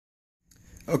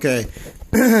Okay,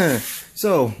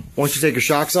 so once you take your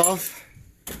shocks off,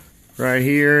 right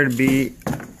here to be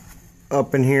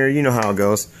up in here, you know how it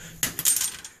goes.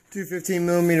 Two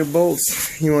 15mm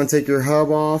bolts. You want to take your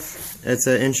hub off. It's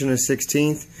an 1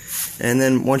 1/16, and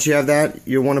then once you have that,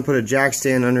 you'll want to put a jack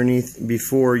stand underneath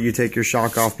before you take your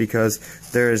shock off, because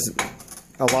there's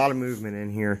a lot of movement in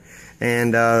here.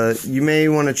 And you may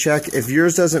want to check if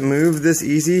yours doesn't move this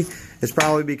easy. It's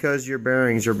probably because your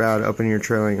bearings are bad up in your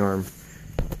trailing arm.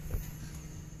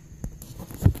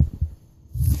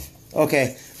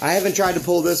 Okay, I haven't tried to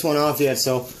pull this one off yet,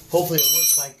 so hopefully it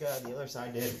looks like the other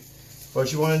side did.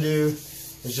 What you want to do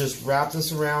is just wrap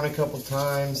this around a couple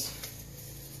times.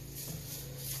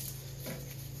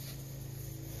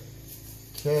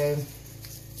 Okay,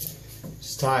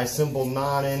 just tie a simple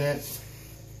knot in it.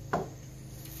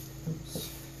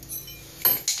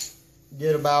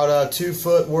 Get about 2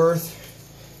 foot worth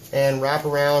and wrap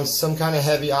around some kind of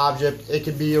heavy object. It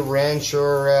could be a wrench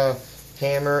or a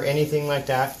hammer, anything like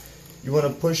that. You want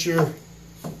to push your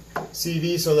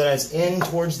CV so that it's in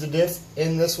towards the diff,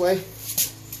 in this way,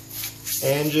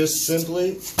 and just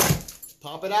simply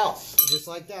pop it out, just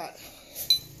like that.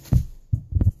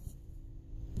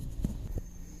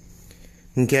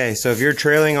 Okay, so if your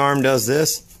trailing arm does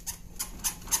this,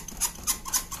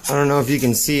 I don't know if you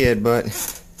can see it, but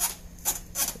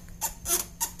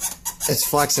it's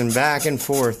flexing back and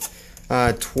forth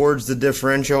towards the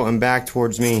differential and back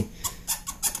towards me.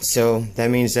 So that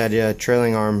means that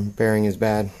trailing arm bearing is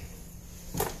bad.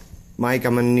 Mike,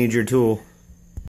 I'm going to need your tool.